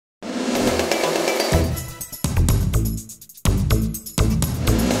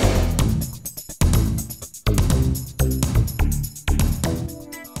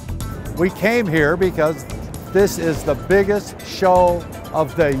We came here because this is the biggest show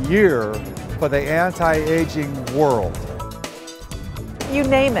of the year for the anti-aging world. You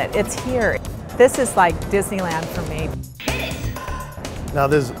name it, it's here. This is like Disneyland for me. Now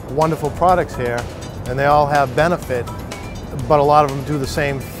there's wonderful products here and they all have benefit, but a lot of them do the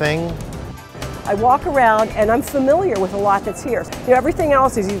same thing. I walk around and I'm familiar with a lot that's here. You know, everything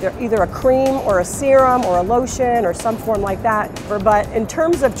else is either a cream or a serum or a lotion or some form like that. But in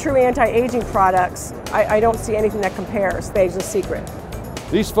terms of true anti-aging products, I don't see anything that compares to Ageless Secret.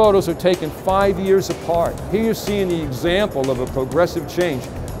 These photos are taken 5 years apart. Here you're seeing the example of a progressive change.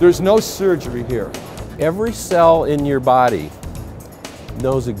 There's no surgery here. Every cell in your body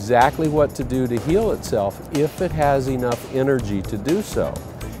knows exactly what to do to heal itself if it has enough energy to do so.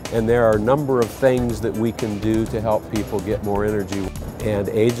 And there are a number of things that we can do to help people get more energy. And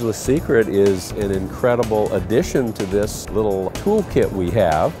Ageless Secret is an incredible addition to this little toolkit we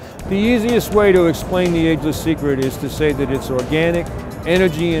have. The easiest way to explain the Ageless Secret is to say that it's organic,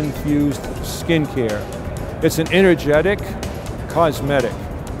 energy-infused skincare. It's an energetic cosmetic.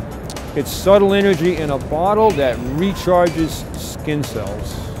 It's subtle energy in a bottle that recharges skin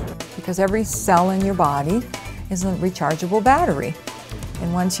cells. Because every cell in your body is a rechargeable battery.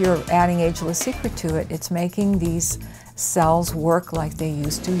 And once you're adding Ageless Secret to it, it's making these cells work like they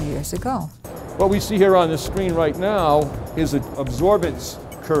used to years ago. What we see here on the screen right now is an absorbance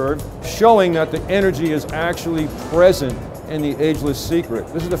curve showing that the energy is actually present in the Ageless Secret.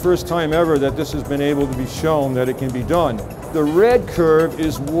 This is the first time ever that this has been able to be shown that it can be done. The red curve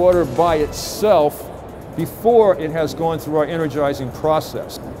is water by itself before it has gone through our energizing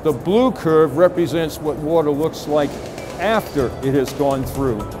process. The blue curve represents what water looks like after it has gone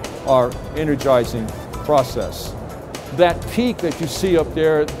through our energizing process. That peak that you see up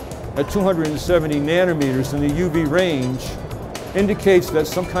there at 270 nanometers in the UV range indicates that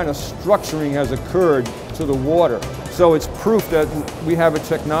some kind of structuring has occurred to the water. So it's proof that we have a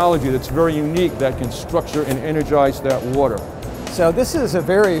technology that's very unique that can structure and energize that water. So this is a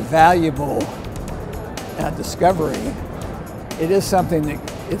very valuable discovery. It is something that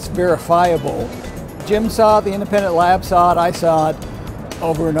it's verifiable. Jim saw it, the independent lab saw it, I saw it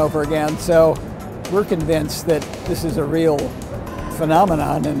over and over again. So we're convinced that this is a real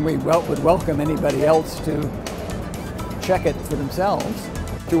phenomenon and we would welcome anybody else to check it for themselves.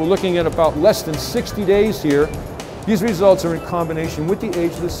 We're looking at about less than 60 days here. These results are in combination with the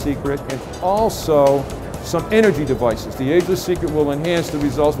Ageless Secret and also some energy devices. The Ageless Secret will enhance the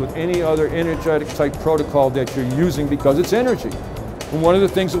results with any other energetic type protocol that you're using because it's energy. And one of the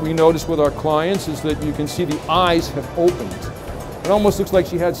things that we notice with our clients is that you can see the eyes have opened. It almost looks like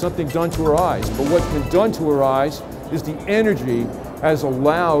she had something done to her eyes, but what's been done to her eyes is the energy has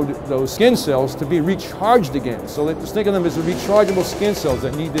allowed those skin cells to be recharged again. So let's think of them as the rechargeable skin cells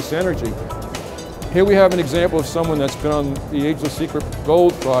that need this energy. Here we have an example of someone that's been on the Ageless Secret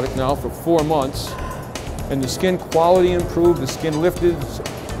Gold product now for 4 months, and the skin quality improved, the skin lifted,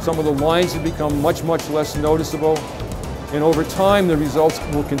 some of the lines have become much, much less noticeable. And over time, the results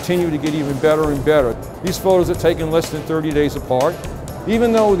will continue to get even better and better. These photos are taken less than 30 days apart.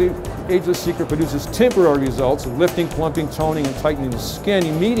 Even though the Ageless Secret produces temporary results of lifting, plumping, toning, and tightening the skin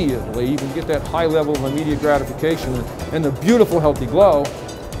immediately, you can get that high level of immediate gratification and the beautiful, healthy glow.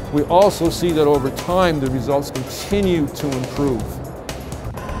 We also see that over time, the results continue to improve.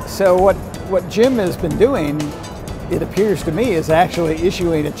 So what Jim has been doing, it appears to me, is actually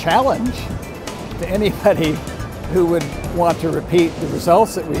issuing a challenge to anybody who would want to repeat the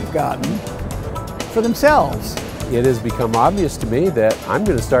results that we've gotten for themselves. It has become obvious to me that I'm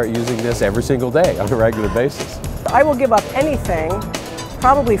going to start using this every single day on a regular basis. I will give up anything,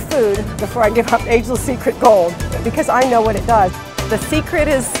 probably food, before I give up Ageless Secret Gold because I know what it does. The secret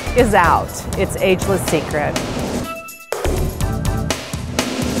is out. It's Ageless Secret.